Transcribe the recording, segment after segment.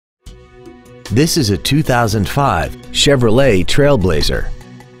This is a 2005 Chevrolet Trailblazer.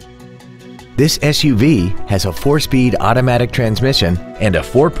 This SUV has a 4-speed automatic transmission and a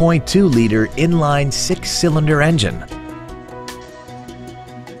 4.2-liter inline 6-cylinder engine.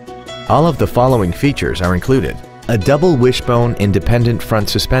 All of the following features are included: a double wishbone independent front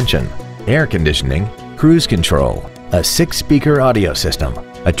suspension, air conditioning, cruise control, a 6-speaker audio system,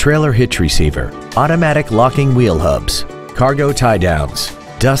 a trailer hitch receiver, automatic locking wheel hubs, cargo tie-downs,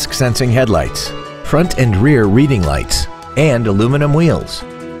 dusk sensing headlights, front and rear reading lights, and aluminum wheels.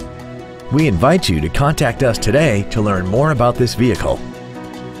 We invite you to contact us today to learn more about this vehicle.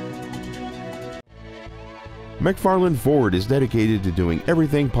 McFarland Ford is dedicated to doing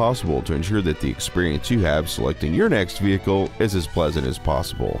everything possible to ensure that the experience you have selecting your next vehicle is as pleasant as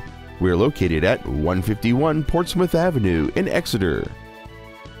possible. We are located at 151 Portsmouth Avenue in Exeter.